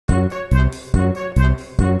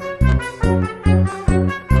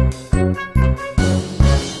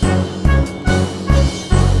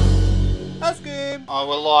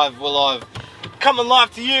live, we're live. Coming live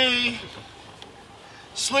to you.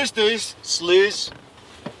 Sluice Deuce. Sluice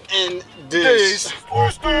and Deuce.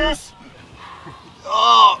 Sluice Deuce.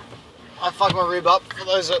 Oh, I fucked my rib up for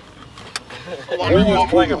those that... What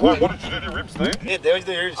did you do to your ribs, Steve? Yeah, there was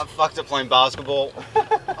the ribs. I fucked it playing basketball.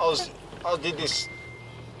 I did this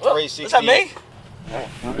 360. Was that me? No,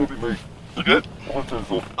 that'll be me. You good? I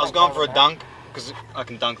was going for a dunk, because I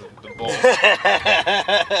can dunk the ball.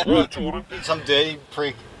 Right, Jordan. Some dirty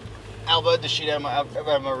prick elbowed the shit out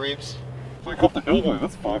of my ribs. So you got the elbow,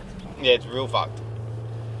 that's fucked. Yeah, it's real fucked.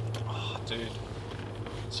 Oh, dude.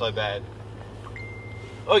 So bad.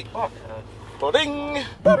 Oi. Pudding.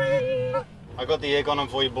 Pudding. I got the aircon on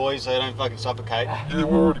for you boys so you don't fucking suffocate. Yeah,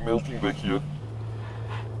 we're already melting back here.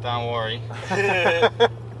 Don't worry.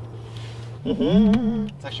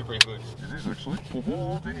 It's actually pretty good. It is actually.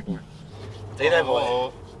 Dino boy. Dino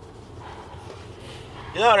boy.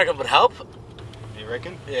 You know what I reckon would help? You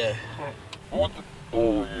reckon? Yeah. What the?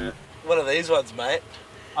 Oh yeah. One of these ones, mate.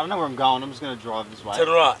 I don't know where I'm going, I'm just going to drive this way. To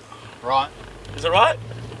the right. Right. Is it right?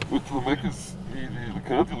 With the Macca's, the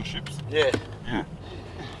car dealerships. Yeah. Yeah.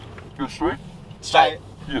 Go straight? Straight.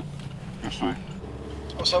 Yeah. Go straight.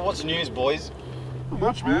 So what's the news, boys? Not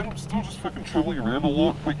much, man. I'm still just fucking travelling around a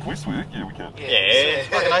lot. Wait, can we swear? Yeah, we can. Yeah,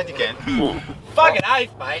 fucking oath you can. Fucking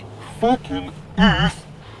oath, mate. Fucking earth.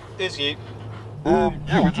 There's you.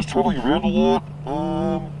 Yeah, we're just travelling around a lot.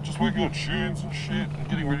 Just working on tunes and shit and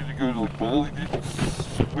getting ready to go to like Bali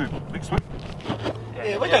next week.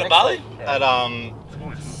 Yeah, we're going to Bali. At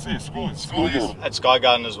Yeah, school garden. at Sky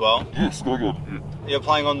Garden as well. Yeah, Sky Garden. You're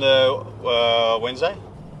playing on the Wednesday?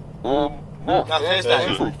 No,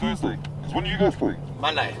 Thursday. Thursday. Because when are you guys playing?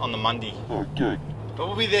 Monday. On the Monday. Okay. But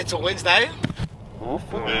we'll be there till Wednesday. Oh,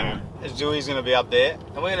 fuck. Dewey's going to be up there.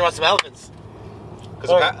 And we're going to ride some elephants.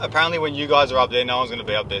 Because apparently when you guys are up there, no one's going to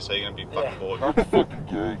be up there, so you're going to be fucking bored. That's fucking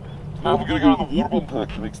gay. No, we're going to go to the water bomb park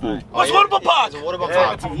the next day. What's water bomb park? It's a water bomb Yeah,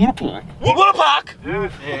 park. it's a water park. Water park?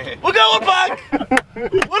 Yeah. We're going water park!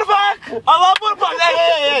 Water park! I love water park!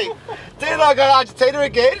 Hey! Dad and I go to Argentina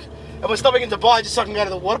again, and we're stopping in Dubai just so I can go to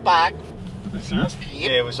the water park. Are you serious?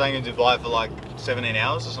 Yeah, we're staying in Dubai for like 17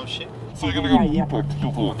 hours or some shit. So you're going to go to a water park to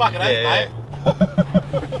kill time? Fucking oath,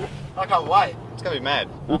 mate. I can't wait. It's going to be mad.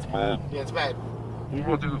 That's mad. Yeah, it's mad. We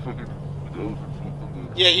might do the fucking elephants.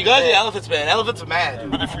 Yeah, you guys are elephants, man. Elephants are mad.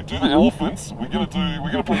 But if we do the elephants, we're gonna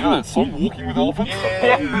play that song "Walking with Elephants."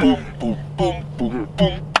 Yeah. Boom, boom, boom, boom,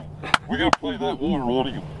 boom. We're gonna play that while we're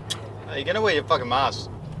riding them. You're going to wear your fucking mask.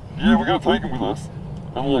 Yeah, we're gonna take them with us,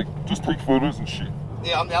 and like just take photos and shit.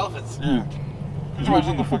 Yeah, I'm the elephants. Yeah. Could you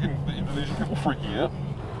imagine the Indonesian people freaking out?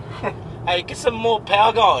 Hey, get some more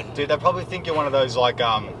power going. Dude, they probably think you're one of those like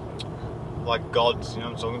gods, you know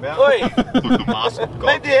what I'm talking about? Oi, Mask of God.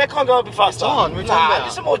 make the aircon go a bit faster. It's on, we're talking about.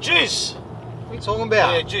 Get some more juice. What are you talking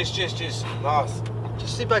about? Yeah, juice. Nice.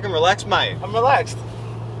 Just sit back and relax, mate. I'm relaxed.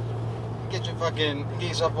 Get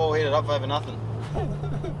yourself all heated up over nothing.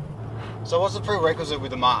 So what's the prerequisite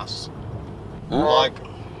with the masks? Like,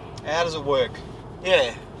 how does it work?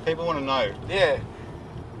 Yeah, People want to know. yeah.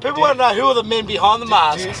 People want to know who are the men behind the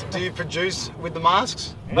masks. Do you produce with the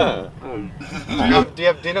masks? No. Do you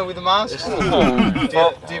have dinner with the masks?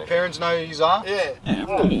 Do your parents know who you are? Yeah. Yeah, of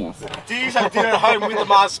course. Do you have dinner at home with the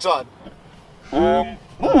masks on? No.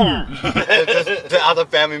 Do other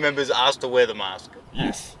family members ask to wear the mask?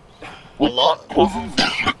 Yes. A lot. Cousins.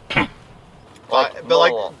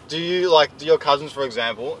 Do your cousins, for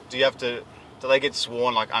example, do they get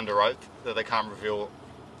sworn like under oath that they can't reveal?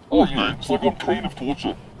 Oh yeah, it's like on pain of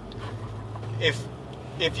torture.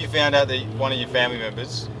 If you found out that one of your family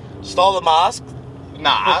members, Stole the mask?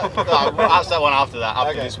 nah, we'll ask that one after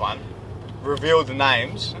Okay. this one, revealed the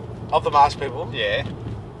names, Of the mask people? yeah,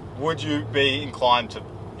 would you be inclined to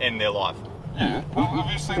end their life? Yeah.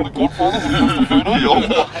 Have you seen The Godfather? The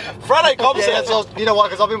photo? Friday concert. Yeah, that's all, you know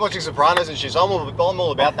what? Because I've been watching Sopranos and shit, so I'm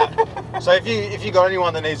all about that. So if you got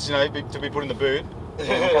anyone that needs to be put in the boot,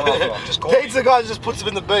 just call me. Pete's the guy that just puts him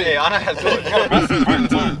in the boot. Yeah, I know how to do it. Massive boot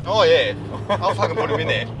too. Oh yeah, I'll fucking put him in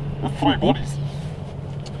there. With 3 bodies.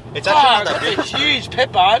 It's actually Fuck, not that big. that's a huge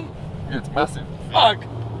pet barn. Yeah, it's massive. Fuck.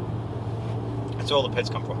 That's where all the pets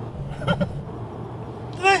come from.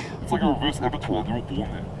 Do they? It's like a reverse abattoir, they're all born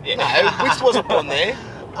there. Yeah. No, Wix wasn't born there.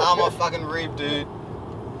 My fucking rib, dude.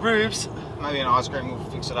 Rubes. Maybe an ice cream will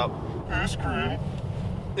fix it up. Ice cream.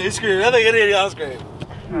 Ice cream. I think I need ice cream.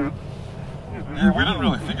 Yeah, we didn't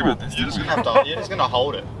really think about this, You're did just we? gonna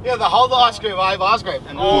hold it Yeah, the whole ice cream. I have ice cream.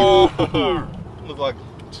 and Oh, look like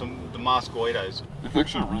the masked Guidos. it's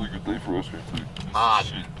actually a really good day for ice cream too. Hard.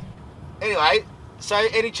 Shit. Anyway, so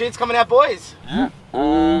any tunes coming out, boys? Yeah,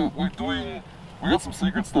 we're doing We got some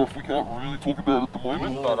secret stuff we can't really talk about at the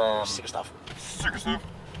moment. But sick stuff. Secret stuff.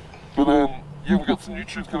 But yeah, we got some new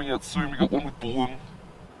tunes coming out soon. We got one with Bullin.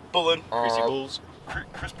 Chrissy Bulls.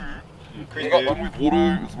 Crispy. Chris We got one with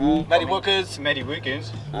Watto as well. Matty Workers. Matty Wookins.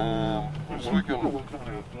 Who's working?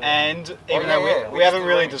 And even though we haven't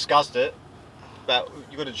really discussed it, but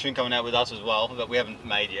you've got a tune coming out with us as well that we haven't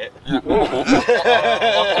made yet. Yeah,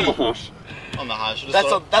 on the hush. On the hush.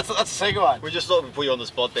 That's a second one. We just thought we'd put you on the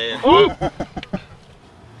spot there.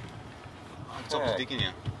 Stop his dick in you.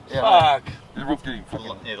 Yeah. Fuck. Everyone's getting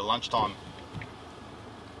fucking... Yeah, the lunchtime.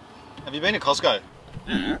 Have you been to Costco?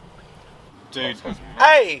 Yeah. Dude.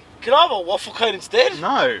 Hey, can I have a waffle cone instead?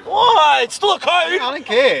 No. Why? It's still a cone. I don't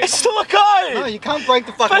care. It's still a cone. No, you can't break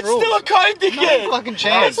the fucking But it's rules. still a cone, dickhead. No fucking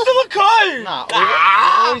chance. It's still a cone. Nah,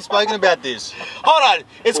 we've already spoken about this. Hold on.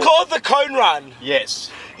 It's called the cone run. Yes.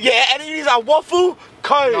 Yeah, and it is a waffle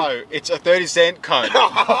cone. No, it's a 30-cent cone.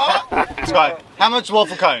 So, how much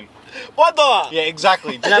waffle cone? $1. Yeah,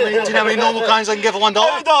 exactly. Do you know how many normal cones I can get for $1?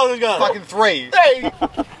 $1 go. Fucking 3. Hey,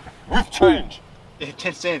 With change. Yeah,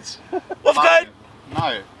 10 cents. waffle cone?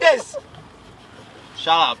 No. Yes.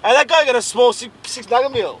 Shut up. And that guy got a small six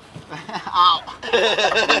nugget meal. Ow.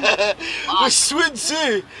 With Swin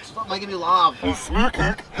Tzu. Stop making me laugh. Smoke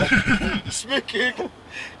kick.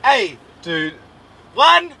 Hey, Dude,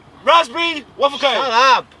 one raspberry waffle cone. shut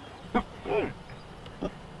up.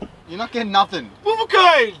 You're not getting nothing. Waffle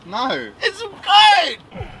cone. No. It's a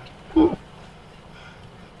cone.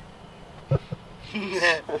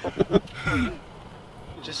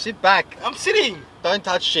 Just sit back. I'm sitting. Don't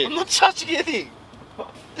touch shit. I'm not touching anything.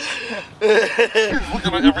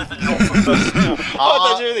 Looking at everything else.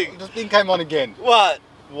 I'll touch everything. This thing came on again. What?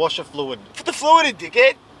 Washer fluid. Put the fluid in,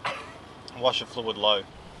 dickhead. Washer fluid low.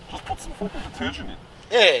 Just put some fucking detergent in.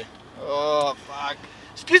 Yeah. Oh, fuck.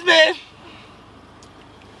 Excuse me.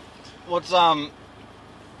 What's, Oh,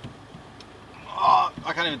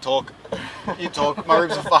 I can't even talk. You talk. My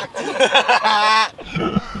ribs are fucked. So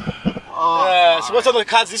what's on the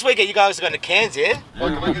cards this weekend? You guys are going to Cairns, yeah? Yeah,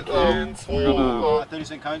 Can I get cans, we got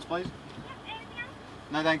 30-cent cones, please?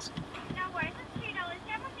 No, thanks. No worries, it's $2.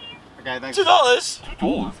 Have a beer. Okay, thanks. $2.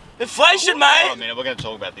 $2. Inflation, Oh, mate. man, we're going to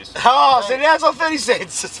talk about this. Oh, so now it's on 30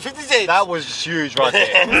 cents. It's 50 cents. That was huge right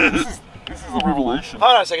there. This is a revelation.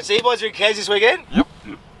 Hold on a second. So you boys are in Cairns this weekend? Yep.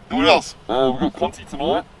 What else? We got Conti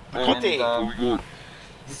tonight. Conti. And we got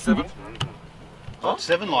 7. What's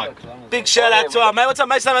 7 like? Big shout out to our mate. What's our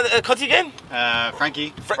mate's name at Conti again?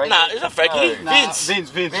 Frankie. Nah, it's not Frankie. Nah, Vince.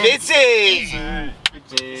 Vince. Vincey.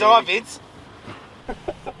 It's alright, Vince.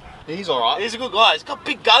 He's alright. He's a good guy. He's got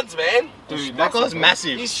big guns, man. Dude, that guy's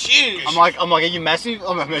massive. He's huge. I'm like, are you massive?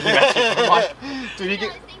 I'm like, are you massive? I'm like, dude, you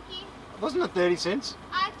get, Thank you. wasn't it 30 cents? 2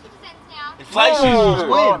 cents now. Inflation.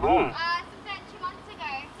 When? Since about 2 months ago.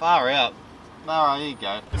 Far out. Alright, here you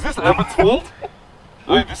go. Is this Abbott's fault?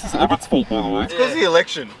 Hey, this is Abbott's fault, by the way. It's because of the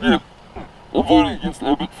election. Yeah. I'm voting against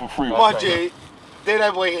Abbott for free. Mind you,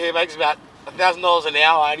 Dino Boy here makes about $1,000 an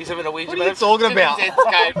hour and he's having a wage. What are you talking about?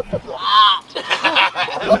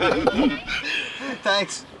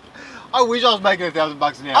 Thanks. I wish I was making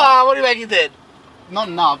 $1,000 an hour. Ah, what are you making then? Not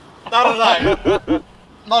enough. No.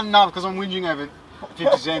 Not enough because I'm whinging over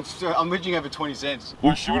 50 cents. So I'm whinging over 20 cents.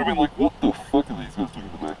 Well, she would have been like, what the fuck are these guys doing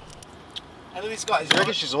today? And this guy, Do you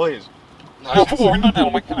reckon she's lawyers? Yeah, put the window down,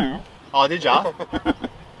 I'm like, hello. Oh, did ya?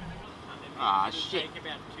 Ah, shit. Take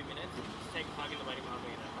about 2 minutes. Just take a plug in the waiting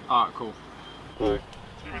room. Alright, cool. 2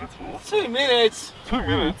 minutes more. 2 minutes. 2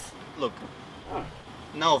 minutes? Look,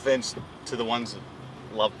 no offense to the ones that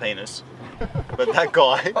love penis, but that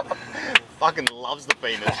guy fucking loves the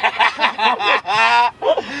penis.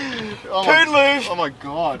 Oh my, Poodaloo. oh my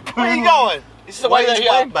god. Where are you going? This is the waiting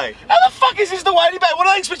Waiting bay. bay. How the fuck is this the waiting bay? What do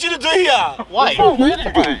I expect you to do here? Wait. Oh,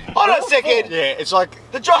 waiting bay. Hold on a second. Yeah, it's like,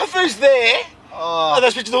 The drive-through's there. And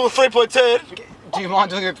that's what you do with a 3-point turn. do you mind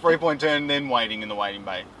doing a 3-point turn and then waiting in the waiting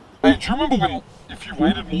bay? Hey, do you remember when, if you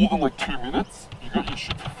waited more than like 2 minutes, you got your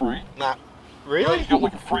shit for free? Nah. Really? You got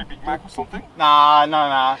like a free Big Mac or something?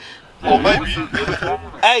 Nah. Or maybe. Hey, Yeah,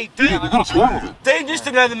 they Dean, got a time with it. Dean used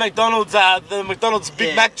to know the McDonald's Big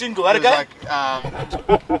Yeah. Mac jingle. How'd it go? Like,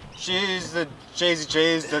 choose the cheesy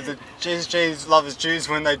cheese that the cheesy cheese lovers choose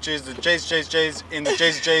when they choose the cheese in the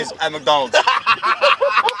cheesy cheese at McDonald's.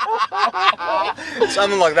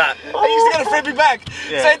 Something like that. I used to get a free Big Mac.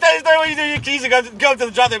 Yeah. So there's no way you do your keys and go up to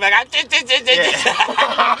the drive-thru and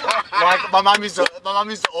Like my mum used to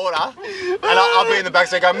order, and I'll be in the back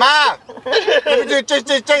saying, "Go, Ma, let me do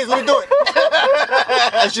cheese, let me do it."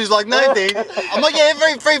 And she's like, "No, Dean." I'm like, "Yeah,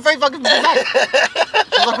 free fucking Big Mac."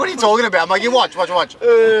 She's like, "What are you talking about?" I'm like, "You watch."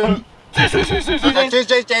 Cheese,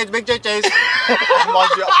 big cheese.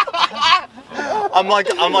 I'm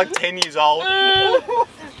like 10 years old.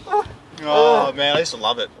 Oh man, I used to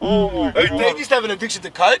love it. Oh my Dave god. used to have an addiction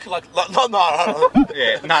to coke. No.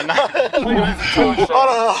 Yeah, no.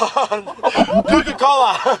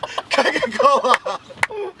 Coca-Cola. Coca-Cola.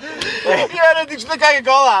 He had an addiction to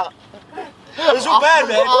Coca-Cola. It was so bad,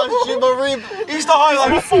 man. Oh shit, my rib. He used to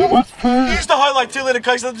hide like 2 litre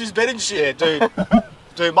cokes under his bed and shit. Yeah, dude.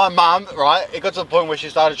 Dude, my mum, right, it got to the point where she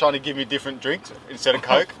started trying to give me different drinks instead of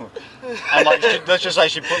Coke. And like, let's just say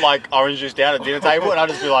she put like orange juice down at the dinner table and I'd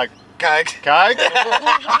just be like, Coke. Coke?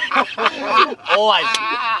 Always.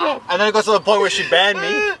 And then it got to the point where she banned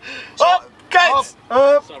me. Oh, cokes.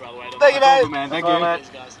 Sorry about the wait. Thank you, mate. Man, thank Oh, you. man. Thanks,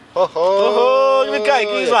 guys. Oh, give me a cake.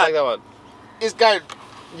 Here's Yeah, one. take that one. It's good.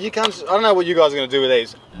 You can't, I don't know what you guys are going to do with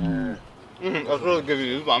these. Yeah. I'll really give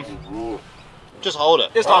you this one. Just hold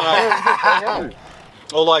it. Just I don't know.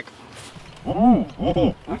 Or like, Ooh,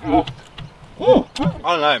 ooh, I don't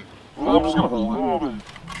know. I'm just gonna hold it.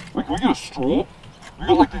 Wait, can we get a straw? We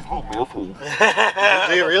got like these little mouth holes.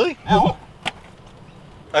 Do you really? Yeah, look.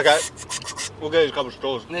 Okay. We'll get a couple of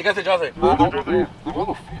straws. Yeah, go through, go through. No, they're gonna fit.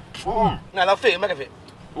 Oh, No, they'll fit. Make it fit.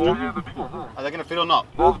 yeah, the big one. No, Are they going to fit or not?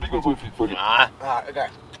 the big ones won't fit. Fuck it. Nah. Alright, okay.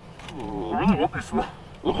 Oh, I really want this. I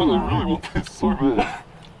really want this so bad.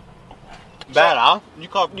 Bad, huh? You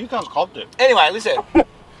can't copped it. Anyway, listen.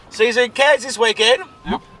 So you're in Cairns this weekend.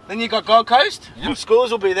 Yep. Then you got Gold Coast. Yep.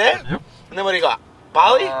 Schools will be there. Yep. And then what do you got?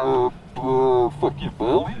 Bali? Fuck you,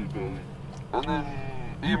 Bali. And then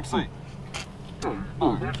EMC. No.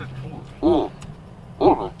 Oh, I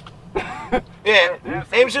don't know. Yeah.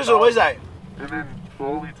 AMC's on Wednesday. And then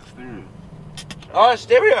Bali to stereo. Oh,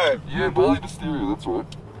 stereo. Yeah, Bali to stereo, that's right.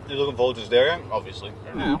 You're looking forward to stereo? Obviously.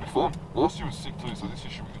 Yeah, it'll be fun. Last year was sick too, so this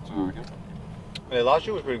year should be good to do again. Yeah, last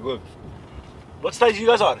year was pretty good. What stage are you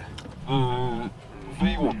guys on?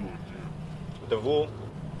 V1. The wool.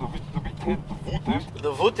 The big tent, the full tent.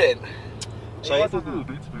 The Vuten. So, The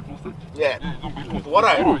beats people stage. Yeah. Yeah, you don't beat What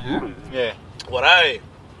are you? yeah. yeah. What are you?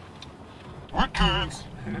 Raccoons.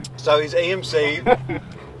 So is EMC,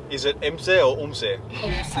 is it MC or UMC?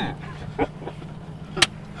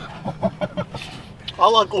 I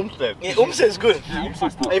like UMC. Yeah, Umse's good. Yeah, I'm so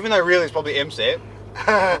stuck. Even though really it's probably MC,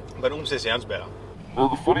 but UMC sounds better. The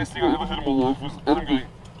funniest thing I ever heard in my life was Adam going,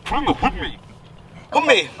 put in the hood me.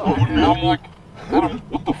 Ummi. I'm like, Adam,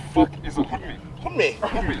 what the fuck is a hood me? Ummi.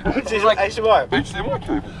 Hood me. It's like HDMI. HDMI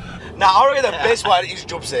cable. Now, I reckon the best one is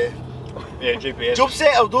Jupse. Yeah, GPS. Jupse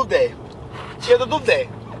or Dubde? Yeah, the Dubde.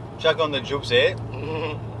 Chuck on the jubs here.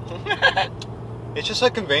 It's just so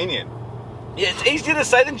convenient. Yeah, it's easier to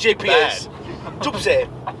say than GPS. Jupse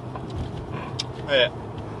Yeah.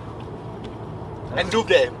 and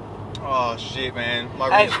Dubde. Oh shit, man. My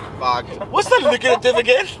Hey. wrist fucked. What's the look at it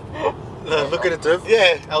again? Look at it, Div.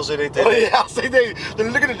 Yeah. LCD TV. Oh yeah, I'll see the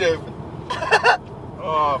look at it.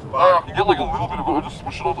 Oh fuck. You get like a little bit of it, I just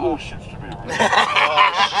smush it on. Oh shit, should be a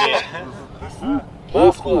Oh shit.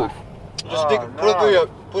 Last life. Just stick,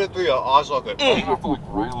 put it through your eye socket. You have to like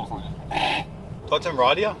rail or something. Got some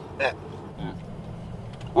right here? Yeah.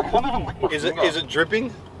 Like, I can't even lick my finger. Is it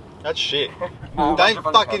dripping? That's shit. No, Don't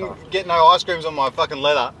fucking get no ice creams on my fucking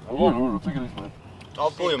leather. I know, take it easy, man.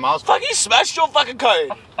 I'll pull your mask. Fuck, you smashed your fucking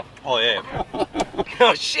code. Oh yeah.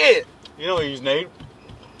 Oh shit. You know what you need?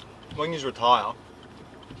 When you retire,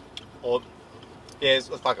 or yeah,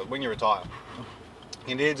 fuck it. When you retire,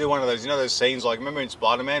 you need to do one of those. You know those scenes like remember in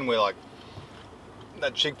Spider-Man where like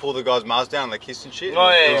that chick pulled the guy's mask down and they kissed and shit. Oh,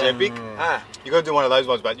 yeah, It was yeah. epic. Ah. You got to do one of those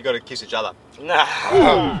ones, but you got to kiss each other. Nah.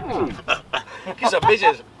 Kiss some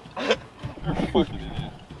bitches. You're a fucking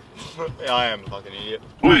idiot. Yeah, I am a fucking idiot.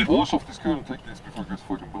 Wait, polish off this code and take this before it goes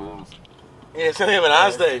fucking bananas. Yeah, it's gonna be an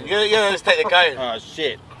ass dude. You gotta just take the code. Oh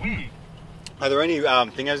shit. Are there any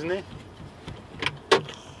thingos in there?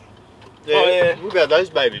 Yeah. Oh, yeah. What about those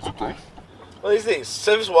babies? So thanks. What is this?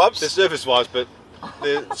 Service wipes? They're surface wipes, but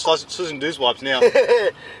they're slush and deuce wipes now.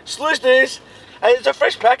 Slush this. Hey, it's a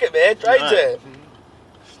fresh packet, man. Trade Right. it.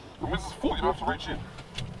 It means it's full, you don't have to reach in.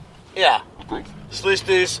 Yeah. So thanks. Slush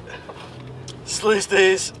this. Slush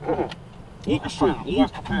this. Orchestrated,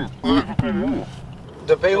 always prepared. Always prepared, yeah.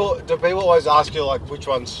 Do people always ask you like which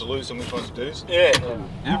one's sluice and which one's deuce? Yeah.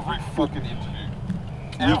 Every fucking interview.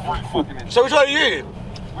 Every fucking interview. So which one are you?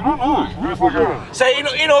 We don't know. We're just like, So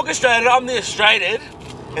in Orkestrated, I'm the Orkestrated,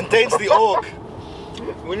 and Dean's the Orc.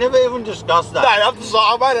 We never even discussed No, that.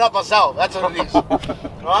 I made it up myself. That's what it is.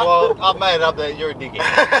 Right? Well, I've made it up that you're a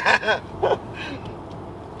dickhead.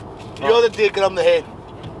 You're the dick and I'm the head.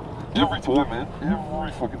 every time, man.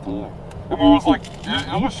 Every fucking time. And we was like, it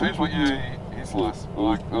always changed, like, yeah, he's less.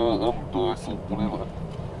 Or like, I'm dice or whatever.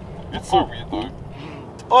 It's so weird, though.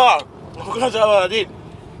 Oh, I forgot to tell you what I did.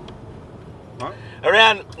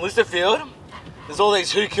 Around Listerfield, there's all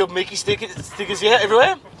these Who Killed Mickey stickers here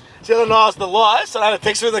everywhere. So the other night I was in the lights and I had a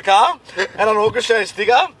text in the car and an Orkestrated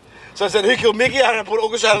sticker. So I said, Who Killed Mickey? And I put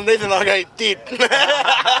Orkestrated underneath and I go, did.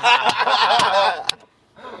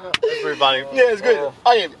 That's pretty funny. Yeah, it's good.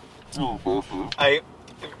 Oh, yeah. Oh, bullshit. Hey,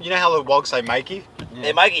 you know how the wogs say Makey?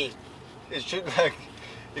 Hey, Mikey. It should like,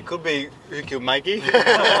 it could be Who Killed Makey.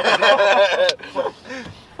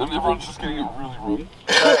 And everyone's just getting it really wrong.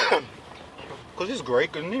 Because he's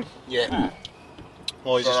Greek, isn't he? Yeah.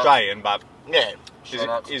 Well, he's Australian, but Yeah.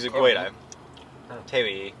 he's a Guido.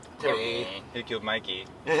 Terry. Terry. Who Killed Makey.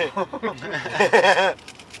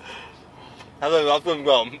 That's been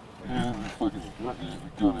well. Yeah, this fucking. Yeah, we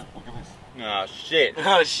got it. Look at this. Oh, shit.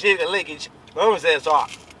 Oh shit, the leakage. I almost said it's all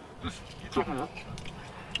right. Yeah,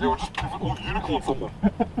 we'll just give it all unicorns on them.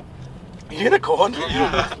 Unicorn?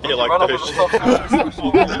 You're like those.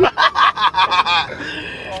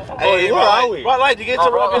 Hey, where are we? Right lane to get to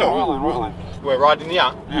right middle. Right. We're riding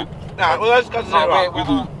here. Yeah. Alright, well let's go to the right. With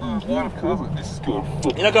a line of cars like this is going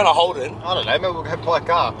fuck. You're not going to hold it. I don't know, maybe we'll go buy a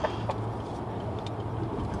car.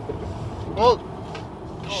 Well,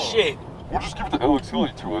 Shit. We'll just give it to Alex. He'll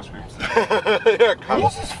eat 2 ice creams. You're a cunt.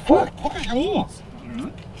 Yours is fucked. Look at yours.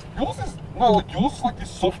 Yours is yours is like this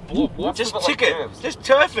soft blob. Just tick it. Just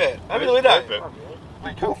turf it. Have a little window. perfect.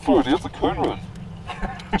 You can't throw it out. It's a cone run.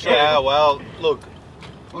 Yeah, well, look.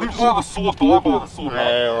 Leave by the sword, die by the sword.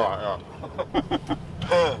 Yeah, right.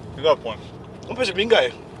 You got a point. I'm pushing bingo.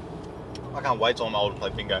 I can't wait till I'm old to play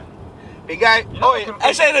bingo. Bingo. Oh, yeah.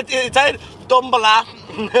 I say it in Italian. Tombola.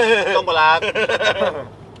 Tombola.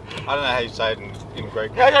 I don't know how you say it in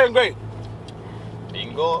Greek. How's that in Greek?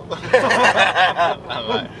 Bingo? I don't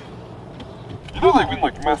know. You know they win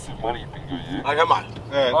like massive money at bingo, yeah? Okay, mate.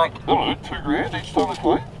 Yeah. Like, I don't know, $2 each time they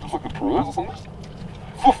play? Just like a prize or something?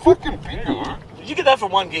 For fucking bingo? Did you get that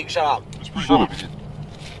from one gig? Shut up. It's pretty shut up, idiot.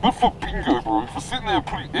 But for bingo, bro, for sitting there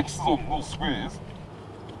putting X's on little squares,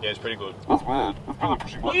 Yeah, it's pretty good. that's mad. That's better than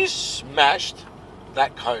pushing buttons. You smashed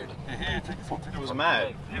that code. Yeah, here, take this one, take It this was one.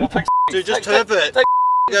 mad. We'll take Dude, just Take- turf it. take-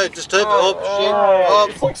 Go, just turf it. Oh,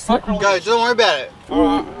 shit. It's like sacrilege. Go, don't worry about it.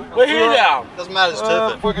 We're here now. Doesn't matter, just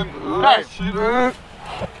turf it. Fucking, Hey. shit,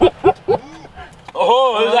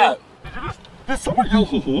 Oh, who's that? Did somebody yell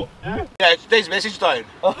ho-ho? Yeah. Yeah, it's Dave's message tone.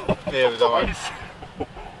 Yeah, but don't worry.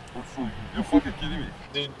 That's like, you're fucking kidding me.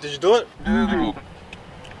 Did you do it? Yeah, they got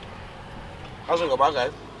I was gonna go my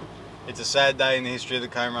Dave. It's a sad day in the history of the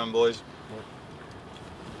cone run, boys.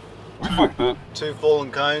 we fucked that. 2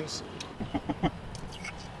 fallen cones.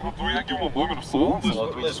 Do we give them a moment of silence?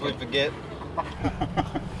 Lest we forget.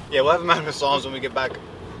 Yeah, we'll have a moment of silence when we get back.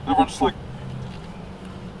 Everyone's just like,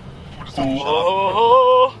 we're just like,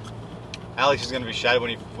 Oh. Alex is going to be shattered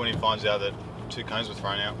when he finds out that 2 cones were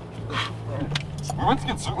thrown out. we went to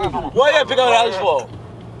get Zoolander. Why you gotta pick on Alex for?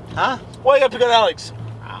 Huh? Why you gotta pick on Alex?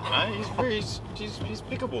 I don't know. He's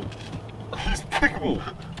pickable. He's pickable.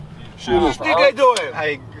 Shit, us. What you doing?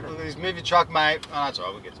 Hey, please move your truck, mate. Oh, that's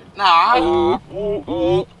alright. We'll get to it. Nah.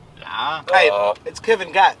 Nah. Hey, it's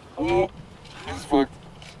Kevin Gatt. He's fucked.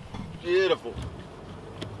 Beautiful.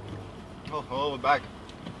 Oh, we're back.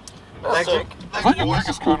 That's sick. Is that your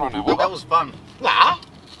biggest cone run ever? That was fun. Nah. I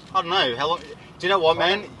don't know. How long? Do you know what,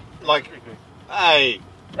 man? Like, hey.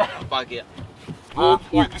 Fuck yeah.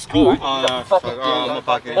 Wait, this guy. Oh, no. Fuck. Oh, I'm not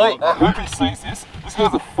fucking. I hope he sees this. This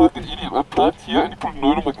guy's a fucking idiot. I parked here and he put a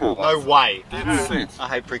note on my car. No way. Dead sense. I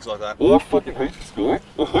hate pricks like that. I fucking hate this guy.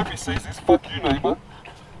 I hope he sees this. Fuck you, neighbour.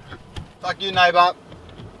 Fuck you, neighbour.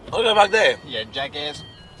 I'll go back there. Yeah, jackass.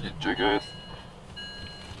 You jackass.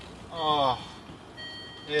 Oh.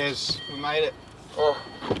 Yes, we made it.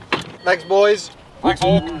 Thanks, boys. Thanks,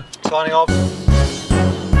 Hawk. Signing off.